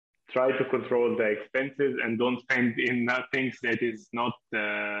try to control the expenses and don't spend in things that is not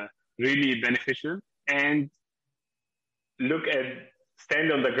really beneficial. And look at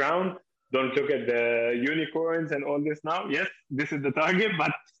stand on the ground. Don't look at the unicorns and all this now. Yes, this is the target,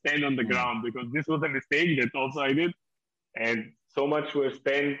 but stand on the ground, because this was a mistake that also I did. And so much was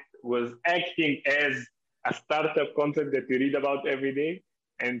spent was acting as a startup concept that you read about every day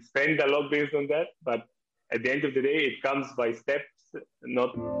and spend a lot based on that. But at the end of the day, it comes by steps,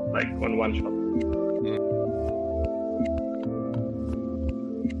 not like on one shot.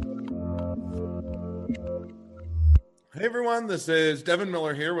 Hey everyone, this is Devin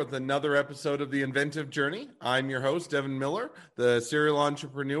Miller here with another episode of the Inventive Journey. I'm your host, Devin Miller, the serial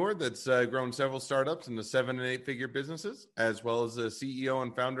entrepreneur that's grown several startups into 7- and 8-figure businesses, as well as the CEO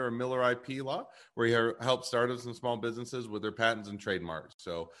and founder of Miller IP Law, where he helps startups and small businesses with their patents and trademarks.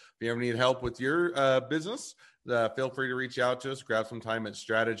 So if you ever need help with your business, feel free to reach out to us, grab some time at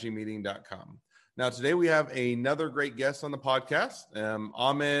strategymeeting.com. Now, today we have another great guest on the podcast,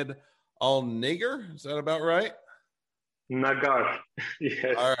 Ahmed Elnaggar. Is that about right? Nagar.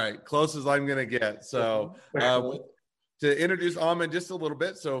 Yes. All right. Close as I'm going to get. So to introduce Ahmed just a little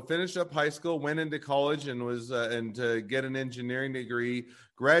bit. So finished up high school, went into college and was and to get an engineering degree,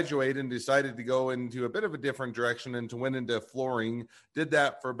 graduated and decided to go into a bit of a different direction and to went into flooring. Did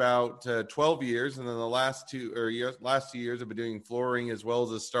that for about 12 years. And then the last 2 years I've been doing flooring as well as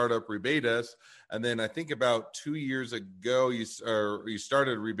a startup, Rebatus. And then I think about 2 years ago, you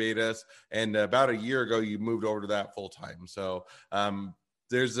started Rebatus, and about a year ago, you moved over to that full time. So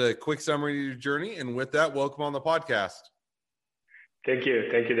there's a quick summary of your journey. And with that, welcome on the podcast. Thank you.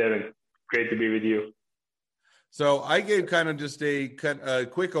 Thank you, Devin. Great to be with you. So I gave kind of just a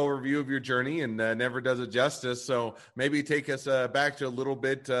quick overview of your journey, and never does it justice. So maybe take us back to a little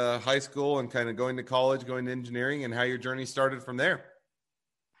bit high school and kind of going to college, going to engineering, and how your journey started from there.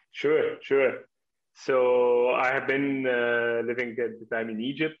 Sure. So I have been living at the time in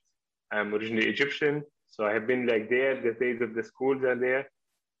Egypt. I'm originally Egyptian. So I have been like there, the days of the schools are there.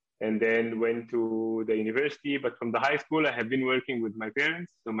 And then went to the university. But from the high school, I have been working with my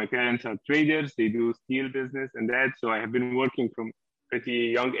parents. So my parents are traders. They do steel business and that. So I have been working from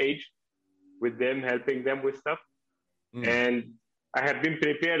pretty young age with them, helping them with stuff. And I have been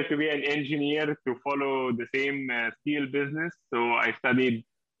prepared to be an engineer to follow the same steel business. So I studied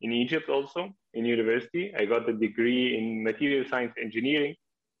in Egypt also in university. I got a degree in material science engineering.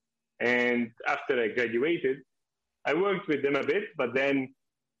 And after I graduated, I worked with them a bit, but then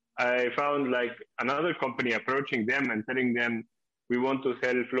I found like another company approaching them and telling them, we want to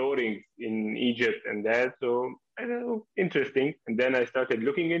sell flooring in Egypt and that. So I don't know, interesting. And then I started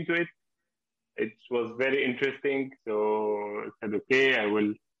looking into it. It was very interesting. So I said, okay, I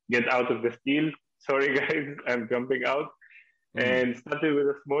will get out of the steel. Sorry, guys, I'm jumping out. And started with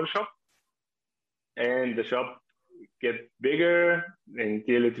a small shop. And the shop get bigger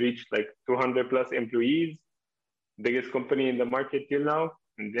until it reached like 200 plus employees, biggest company in the market till now.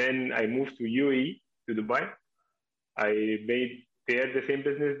 And then I moved to UAE, to Dubai. I made there the same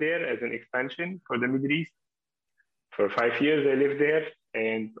business there as an expansion for the Middle East. For 5 years, I lived there.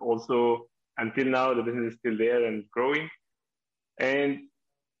 And also until now, the business is still there and growing. And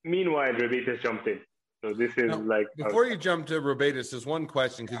meanwhile, Rebatus jumped in. So this is now, before you jump to Rebatus, there's one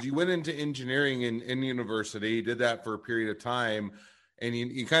question, because you went into engineering in university, did that for a period of time. And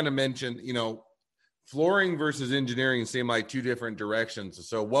you kind of mentioned, flooring versus engineering seem like two different directions.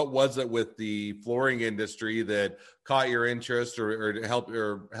 So what was it with the flooring industry that caught your interest or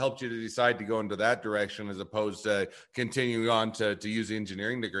helped you to decide to go into that direction as opposed to continuing on to use the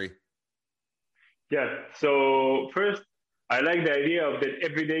engineering degree? Yeah. So first, I like the idea of that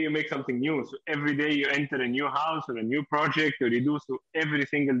every day you make something new. So every day you enter a new house or a new project or you do, so every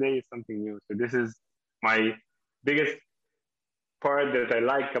single day is something new. So this is my biggest part that I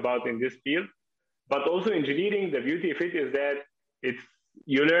like about in this field. But also engineering, the beauty of it is that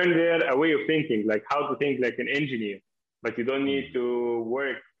you learn there a way of thinking, like how to think like an engineer, but you don't need to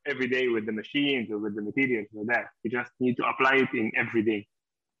work every day with the machines or with the materials or that. You just need to apply it in every day.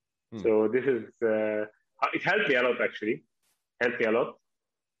 So this is, it helped me a lot actually,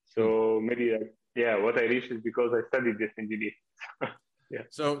 So maybe, what I reached is because I studied this engineering. Yeah.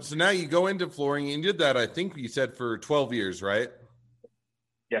 So now you go into flooring and you did that, I think you said for 12 years, right?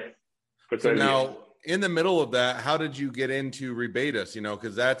 Yes. So now in the middle of that, how did you get into Rebatus?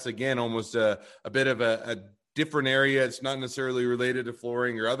 Because that's, again, almost a bit of a different area. It's not necessarily related to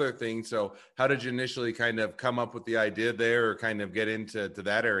flooring or other things. So how did you initially kind of come up with the idea there or kind of get into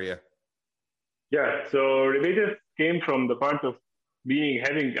that area? Yeah. So Rebatus came from the part of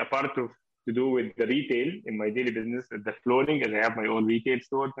having a part of to do with the retail in my daily business, the flooring, and I have my own retail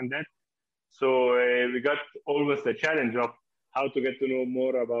stores and that. So we got almost a challenge of how to get to know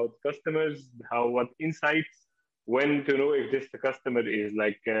more about customers, what insights, when to know if this the customer is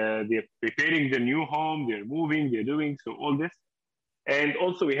like they're preparing the new home, they're moving, they're doing so all this. And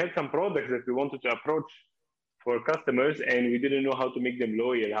also we had some products that we wanted to approach for customers, and we didn't know how to make them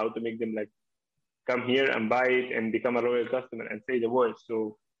loyal, how to make them like come here and buy it and become a loyal customer and say the word.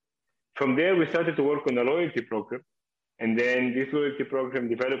 So from there, we started to work on a loyalty program. And then this loyalty program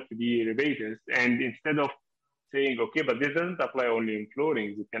developed to be rebaters. And instead of saying, okay, but this doesn't apply only in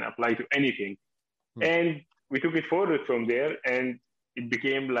flooring, it can apply to anything. And we took it forward from there, and it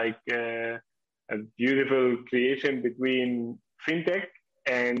became like a beautiful creation between fintech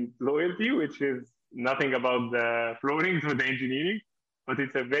and loyalty, which is nothing about the flooring or the engineering, but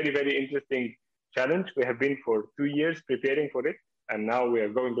it's a very, very interesting challenge. We have been for 2 years preparing for it, and now we are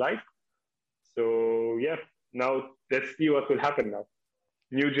going live. So yeah, now let's see what will happen now.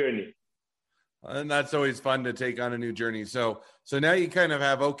 New journey. And that's always fun to take on a new journey. So now you kind of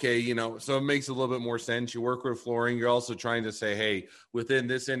have, okay, you know, so it makes a little bit more sense. You work with flooring. You're also trying to say, hey, within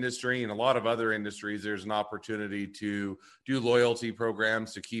this industry and a lot of other industries, there's an opportunity to do loyalty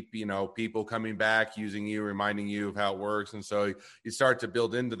programs to keep, you know, people coming back, using you, reminding you of how it works. And so you start to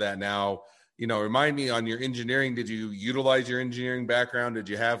build into that now. You know, remind me on your engineering, did you utilize your engineering background? Did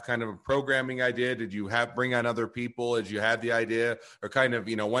you have kind of a programming idea? Did you bring on other people as you had the idea, or kind of,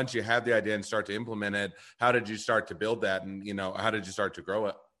 you know, once you had the idea and start to implement it, how did you start to build that? And, you know, how did you start to grow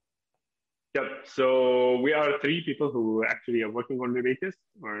it? Yep. So we are 3 people who actually are working on Rebatus,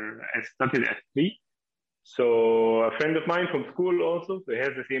 or I started at 3. So a friend of mine from school also, so he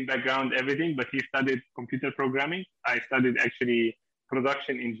has the same background, everything, but he studied computer programming. I studied actually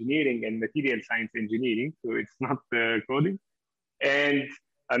production engineering and material science engineering, so it's not coding. And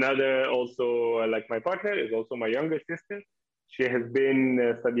another also, like my partner, is also my younger sister. She has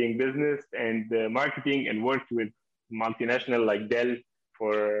been studying business and marketing and worked with multinational like Dell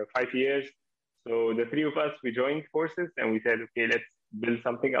for 5 years. So the 3 of us, we joined forces and we said, okay, let's build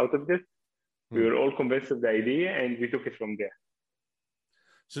something out of this. We were all convinced of the idea, and we took it from there.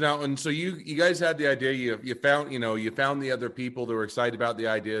 So now, and so you guys had the idea, you found the other people that were excited about the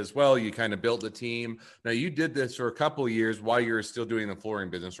idea as well. You kind of built the team. Now you did this for a couple of years while you were still doing the flooring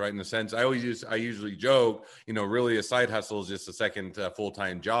business, right? In the sense, I usually joke, you know, really a side hustle is just a second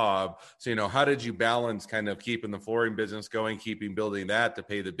full-time job. So, you know, how did you balance kind of keeping the flooring business going, building that to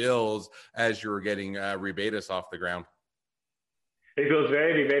pay the bills as you were getting Rebatus off the ground? It was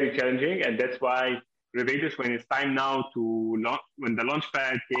very, very challenging, and that's why Rebatus, when it's time now to launch, when the launch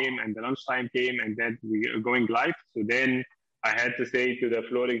pad came and the launch time came, and then we are going live. So then I had to say to the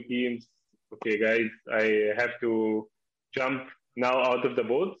flooring teams, okay, guys, I have to jump now out of the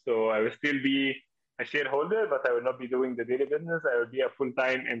boat. So I will still be a shareholder, but I will not be doing the daily business. I will be a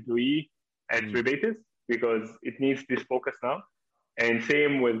full-time employee at Rebatus because it needs this focus now. And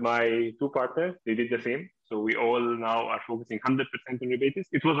same with my 2 partners, they did the same. So we all now are focusing 100% on Rebatus.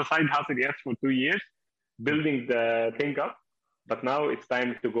 It was a side hustle, yes, for 2 years, building the thing up, but now it's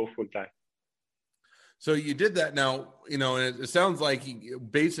time to go full time. So you did that now, you know, and it sounds like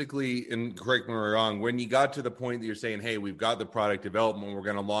basically, and correct me if I'm wrong, when you got to the point that you're saying, hey, we've got the product development, we're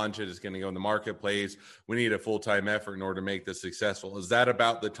going to launch it, it's going to go in the marketplace, we need a full-time effort in order to make this successful. Is that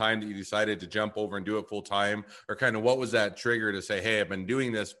about the time that you decided to jump over and do it full-time? Or kind of what was that trigger to say, hey, I've been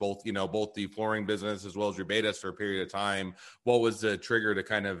doing this, both the flooring business as well as Rebatus for a period of time. What was the trigger to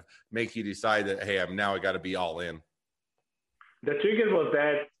kind of make you decide that, hey, I got to be all in? The trigger was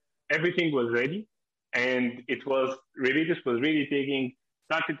that everything was ready. And Rebatus was really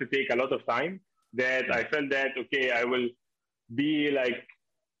started to take a lot of time, that I felt that, okay, I will be like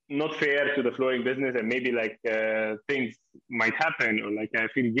not fair to the flooring business, and maybe like things might happen, or like I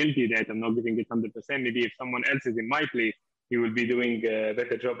feel guilty that I'm not giving it 100%. Maybe if someone else is in my place, he will be doing a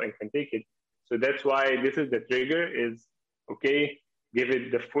better job and can take it. So that's why this is the trigger is, okay, give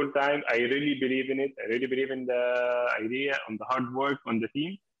it the full time. I really believe in it. I really believe in the idea, on the hard work, on the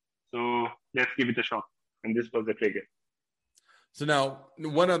team. So let's give it a shot. And this was the trigger. So now,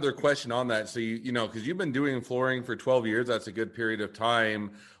 one other question on that. So you know, because you've been doing flooring for 12 years, that's a good period of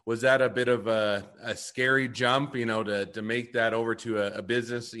time. Was that a bit of a scary jump, you know, to make that over to a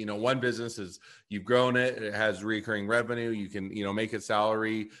business? You know, one business is you've grown it, it has recurring revenue, you can, you know, make it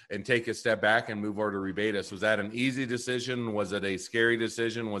salary and take a step back and move over to Rebatus. Was that an easy decision? Was it a scary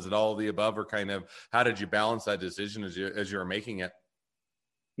decision? Was it all of the above, or kind of how did you balance that decision as you were making it?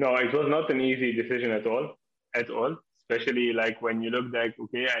 No, it was not an easy decision at all. Especially like when you look like,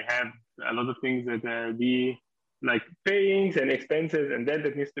 okay, I have a lot of things that be like payings and expenses and debt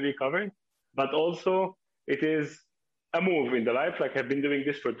that needs to be covered. but also it is a move in the life. Like I've been doing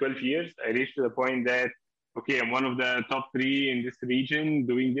this for 12 years. I reached to the point that, okay, I'm one of the top three in this region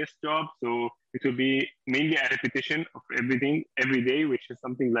doing this job. So it will be mainly a repetition of everything every day, which is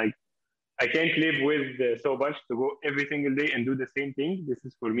something like I can't live with so much to go every single day and do the same thing. This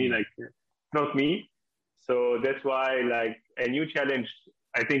is for me, like, not me. So that's why, like, a new challenge,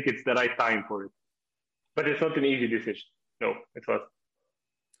 I think it's the right time for it. But it's not an easy decision. No, it was.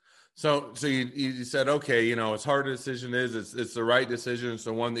 So you said, okay, you know, as hard a decision is, it's the right decision. It's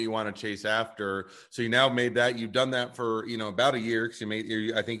the one that you want to chase after. So you now made that. You've done that for, you know, about a year. Because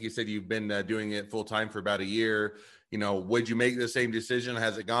I think you said you've been doing it full time for about a year. You know, would you make the same decision?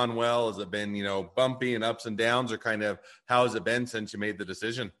 Has it gone well? Has it been, you know, bumpy and ups and downs, or kind of how has it been since you made the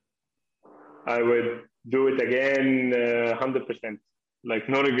decision? I would do it again, 100%. Like,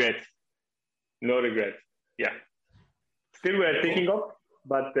 no regrets. No regrets. Yeah. Still, we're Cool. taking up,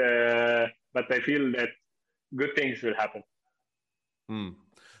 but I feel that good things will happen.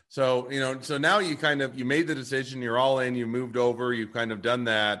 So, you know, so now you made the decision, you're all in, you moved over, you've kind of done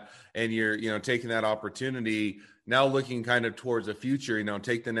that, and you're, you know, taking that opportunity. Now looking kind of towards the future, you know,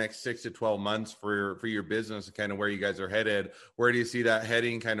 take the next 6 to 12 months for your business and kind of where you guys are headed. Where do you see that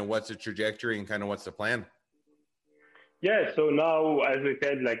heading? Kind of what's the trajectory and kind of what's the plan? Yeah, so now, as we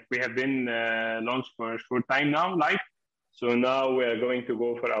said, like we have been launched for a short time now, live. So now we are going to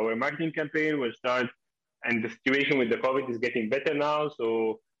go for our marketing campaign. We'll start, and the situation with the COVID is getting better now.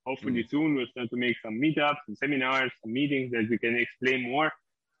 So hopefully soon we'll start to make some meetups, some seminars, some meetings that we can explain more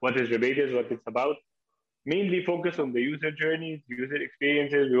what is Rebates, what it's about. Mainly focus on the user journeys, user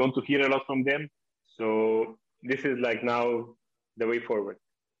experiences. We want to hear a lot from them. So this is like now the way forward.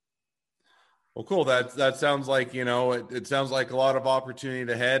 Well, cool. That sounds like, you know, it sounds like a lot of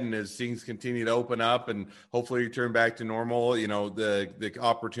opportunity ahead, and as things continue to open up and hopefully return back to normal, you know, the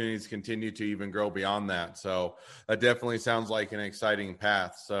opportunities continue to even grow beyond that. So that definitely sounds like an exciting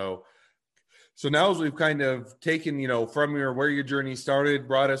path. So now as we've kind of taken, you know, from where your journey started,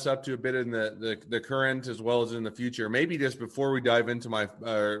 brought us up to a bit in the current as well as in the future. Maybe just before we dive into my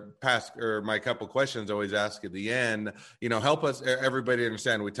past or my couple questions, I always ask at the end, you know, help us everybody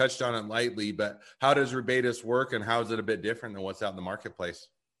understand. We touched on it lightly, but how does Rebates work, and how is it a bit different than what's out in the marketplace?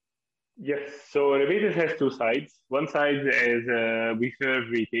 Yes, so Rebates has two sides. One side is we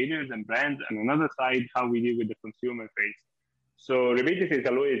serve retailers and brands, and another side how we deal with the consumer face. So Rebates is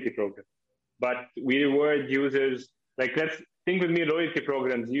a loyalty program, but we reward users. Like, let's think with me, loyalty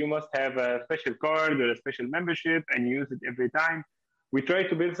programs. You must have a special card or a special membership, and you use it every time. We try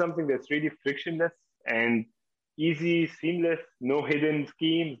to build something that's really frictionless and easy, seamless, no hidden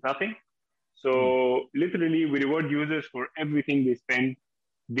schemes, nothing. So literally, we reward users for everything they spend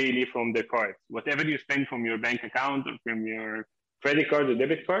daily from their cards. Whatever you spend from your bank account or from your credit card or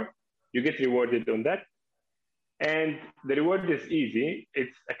debit card, you get rewarded on that. And the reward is easy.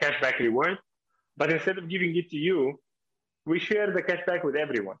 It's a cashback reward. But instead of giving it to you, we share the cashback with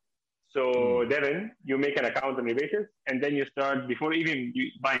everyone. So Devin, you make an account on Rebates, and then you start, before even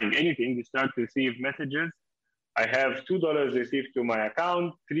you buying anything, you start to receive messages. I have $2 received to my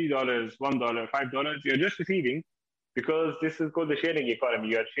account, $3, $1, $5. You're just receiving, because this is called the sharing economy.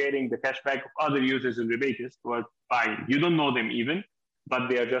 You are sharing the cashback of other users in Rebates who are buying. You don't know them even, but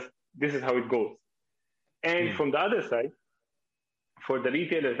they are just, this is how it goes. And from the other side, for the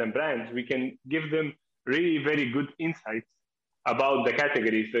retailers and brands, we can give them really very good insights about the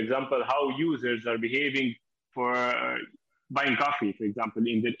categories. For example, how users are behaving for buying coffee, for example,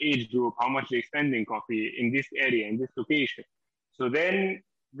 in their age group, how much they spend in coffee in this area, in this location. So then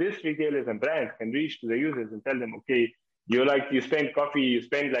these retailers and brands can reach to the users and tell them, okay, you spend coffee, you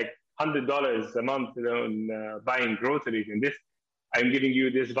spend like $100 a month on buying groceries, and this, I'm giving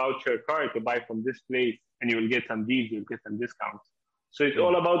you this voucher card to buy from this place, and you will get some deals, you'll get some discounts. So it's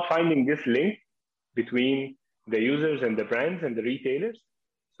all about finding this link between the users and the brands and the retailers.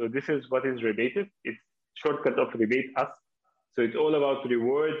 So this is what is Rebated. It's shortcut of Rebate Us. So it's all about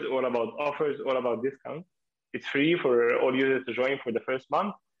rewards, all about offers, all about discounts. It's free for all users to join for the first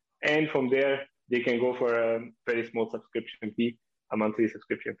month. And from there, they can go for a very small subscription fee, a monthly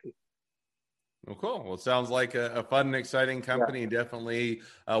subscription fee. Well, cool. Well, it sounds like a fun and exciting company, and definitely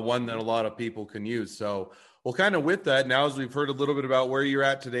one that a lot of people can use. So, well, kind of with that, now as we've heard a little bit about where you're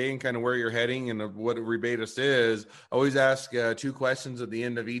at today and kind of where you're heading and what Rebates is, I always ask two questions at the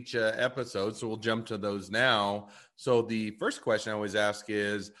end of each episode. So we'll jump to those now. So the first question I always ask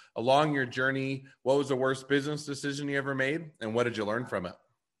is, along your journey, what was the worst business decision you ever made, and what did you learn from it?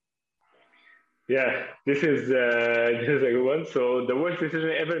 Yeah, this is a good one. So the worst decision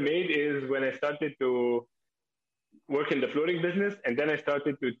I ever made is when I started to work in the flooring business, and then I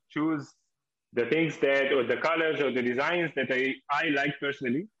started to choose the things that, or the colors or the designs that I like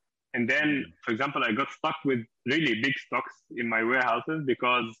personally. And then, for example, I got stuck with really big stocks in my warehouses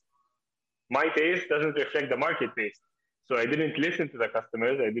because my taste doesn't reflect the market taste. So I didn't listen to the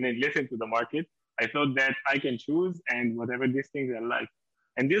customers. I didn't listen to the market. I thought that I can choose and whatever these things I like.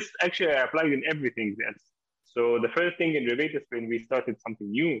 And this actually I applied in everything else. So the first thing in Rebatus when we started something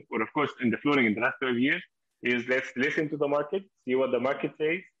new, or of course in the flooring in the last 12 years, is let's listen to the market, see what the market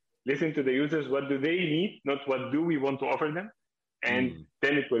says, listen to the users, what do they need, not what do we want to offer them, and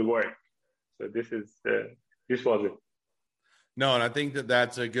then it will work. So this was it. No, and I think that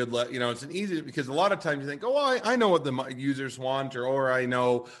that's a good, it's an easy, because a lot of times you think, oh, I know what the users want, or I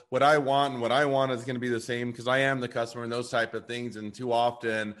know what I want, and what I want is going to be the same because I am the customer and those type of things. And too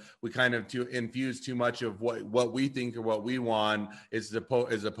often we kind of infuse too much of what we think or what we want as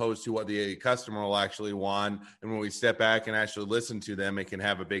opposed to what the customer will actually want. And when we step back and actually listen to them, it can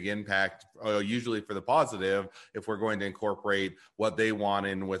have a big impact, usually for the positive, if we're going to incorporate what they want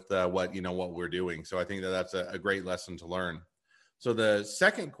in with what we're doing. So I think that that's a great lesson to learn. So the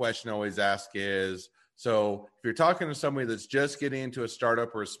second question I always ask is, so if you're talking to somebody that's just getting into a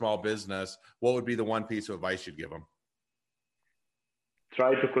startup or a small business, what would be the one piece of advice you'd give them?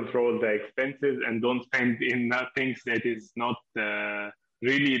 Try to control the expenses and don't spend in things that is not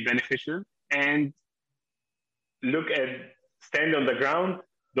really beneficial. And stand on the ground.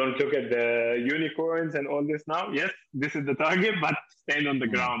 Don't look at the unicorns and all this now. Yes, this is the target, but stand on the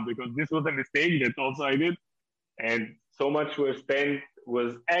ground, because this was a mistake that also I did. And so much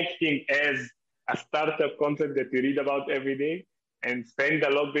was acting as a startup concept that you read about every day and spend a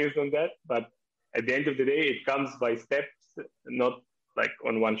lot based on that. But at the end of the day, it comes by steps, not like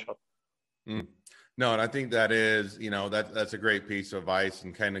on one shot. No, and I think that is, that's a great piece of advice,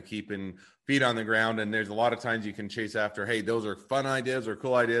 and kind of keeping feet on the ground. And there's a lot of times you can chase after, hey, those are fun ideas or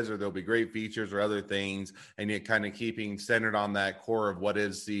cool ideas, or there'll be great features or other things. And you're kind of keeping centered on that core of what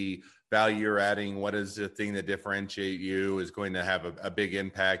is the value you're adding, what is the thing that differentiate you, is going to have a big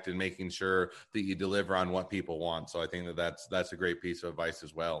impact in making sure that you deliver on what people want. So I think that's a great piece of advice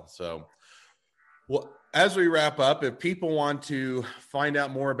as well. So, well, as we wrap up, if people want to find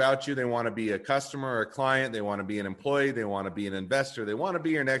out more about you, they want to be a customer or a client, they want to be an employee, they want to be an investor, they want to be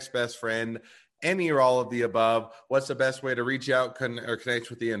your next best friend, any or all of the above, what's the best way to reach out or connect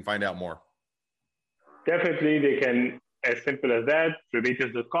with you and find out more? Definitely, they can, as simple as that,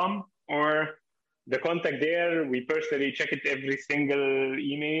 rebatus.com, or the contact there. We personally check it every single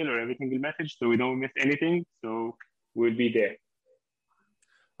email or every single message, so we don't miss anything. So we'll be there.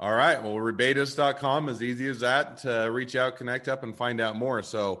 All right. Well, rebatus.com, as easy as that, to reach out, connect up, and find out more.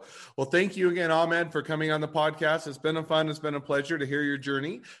 So, well, thank you again, Ahmed, for coming on the podcast. It's been it's been a pleasure to hear your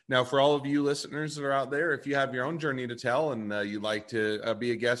journey. Now, for all of you listeners that are out there, if you have your own journey to tell and you'd like to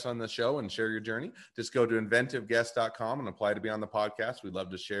be a guest on the show and share your journey, just go to inventiveguest.com and apply to be on the podcast. We'd love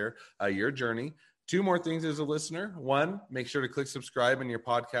to share your journey. 2 more things as a listener. 1, make sure to click subscribe in your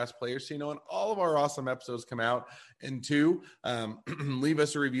podcast player so you know when all of our awesome episodes come out. And 2, leave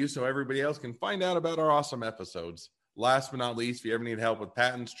us a review so everybody else can find out about our awesome episodes. Last but not least, if you ever need help with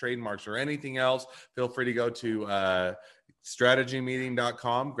patents, trademarks, or anything else, feel free to go to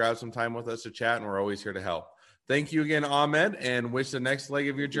strategymeeting.com, grab some time with us to chat, and we're always here to help. Thank you again, Ahmed, and wish the next leg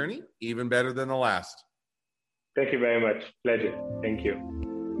of your journey even better than the last. Thank you very much. Pleasure. Thank you.